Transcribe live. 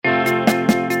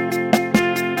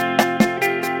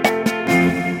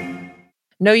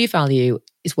Know Your Value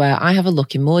is where I have a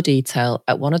look in more detail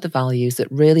at one of the values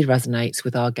that really resonates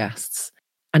with our guests.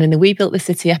 And in the We Built the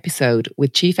City episode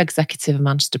with Chief Executive of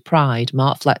Manchester Pride,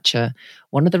 Mark Fletcher,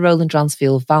 one of the Roland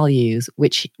Dransfield values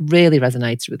which really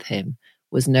resonated with him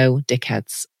was no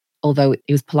dickheads, although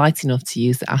he was polite enough to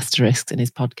use the asterisks in his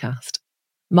podcast.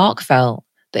 Mark felt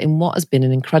that in what has been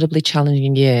an incredibly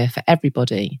challenging year for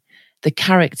everybody, the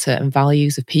character and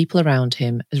values of people around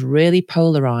him has really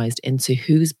polarised into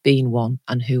who's been one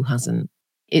and who hasn't.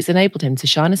 It's enabled him to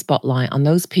shine a spotlight on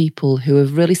those people who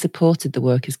have really supported the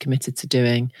work he's committed to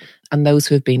doing and those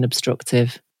who have been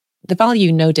obstructive. The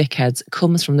value No Dickheads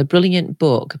comes from the brilliant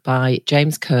book by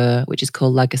James Kerr, which is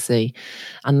called Legacy,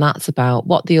 and that's about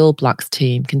what the All Blacks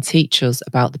team can teach us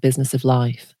about the business of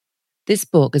life. This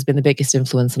book has been the biggest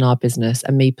influence on our business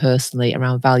and me personally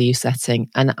around value setting,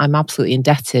 and I'm absolutely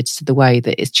indebted to the way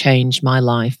that it's changed my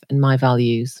life and my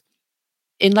values.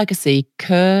 In Legacy,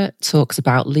 Kerr talks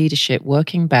about leadership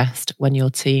working best when your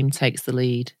team takes the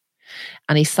lead.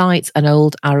 And he cites an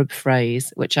old Arab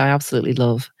phrase, which I absolutely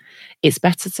love. It's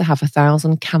better to have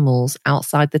 1,000 camels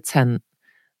outside the tent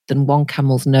than one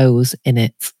camel's nose in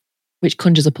it, which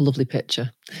conjures up a lovely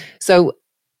picture. So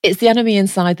it's the enemy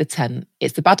inside the tent,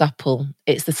 it's the bad apple,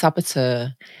 it's the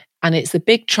saboteur, and it's the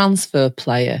big transfer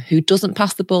player who doesn't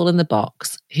pass the ball in the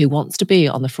box, who wants to be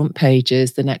on the front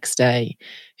pages the next day,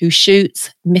 who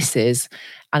shoots, misses,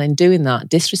 and in doing that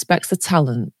disrespects the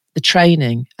talent, the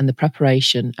training and the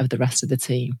preparation of the rest of the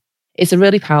team. It's a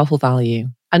really powerful value,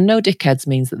 and no dickheads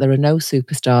means that there are no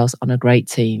superstars on a great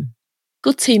team.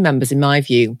 Good team members, in my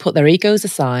view, put their egos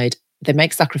aside. They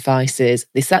make sacrifices,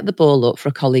 they set the ball up for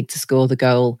a colleague to score the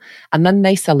goal, and then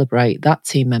they celebrate that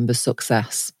team member's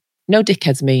success. No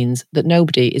dickheads means that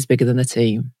nobody is bigger than the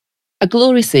team. A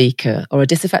glory seeker or a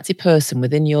disaffected person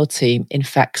within your team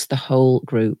infects the whole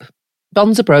group.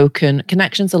 Bonds are broken,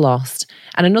 connections are lost,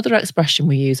 and another expression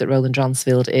we use at Roland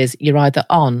Dransfield is you're either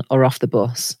on or off the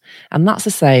bus. And that's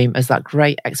the same as that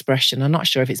great expression, I'm not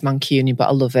sure if it's Mancunian, but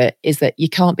I love it, is that you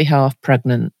can't be half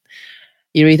pregnant.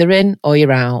 You're either in or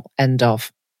you're out, end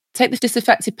of. Take the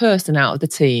disaffected person out of the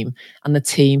team and the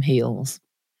team heals.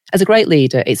 As a great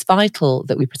leader, it's vital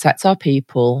that we protect our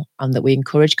people and that we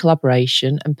encourage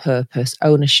collaboration and purpose,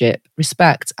 ownership,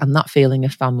 respect, and that feeling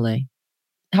of family.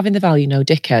 Having the value no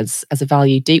dickheads as a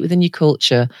value deep within your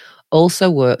culture also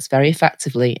works very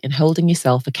effectively in holding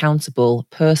yourself accountable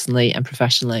personally and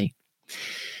professionally.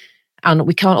 And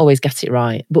we can't always get it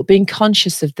right, but being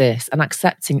conscious of this and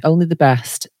accepting only the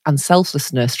best and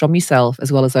selflessness from yourself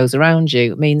as well as those around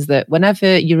you means that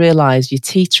whenever you realise you're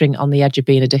teetering on the edge of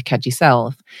being a dickhead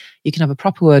yourself, you can have a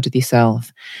proper word with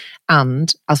yourself.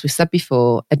 And as we've said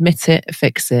before, admit it,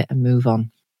 fix it and move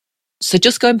on. So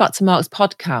just going back to Mark's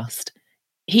podcast,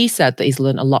 he said that he's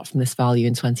learned a lot from this value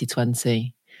in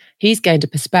 2020. He's gained a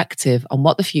perspective on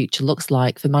what the future looks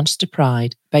like for Manchester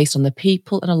Pride based on the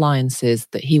people and alliances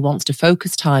that he wants to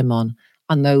focus time on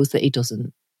and those that he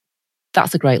doesn't.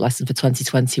 That's a great lesson for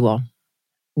 2021.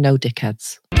 No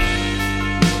dickheads.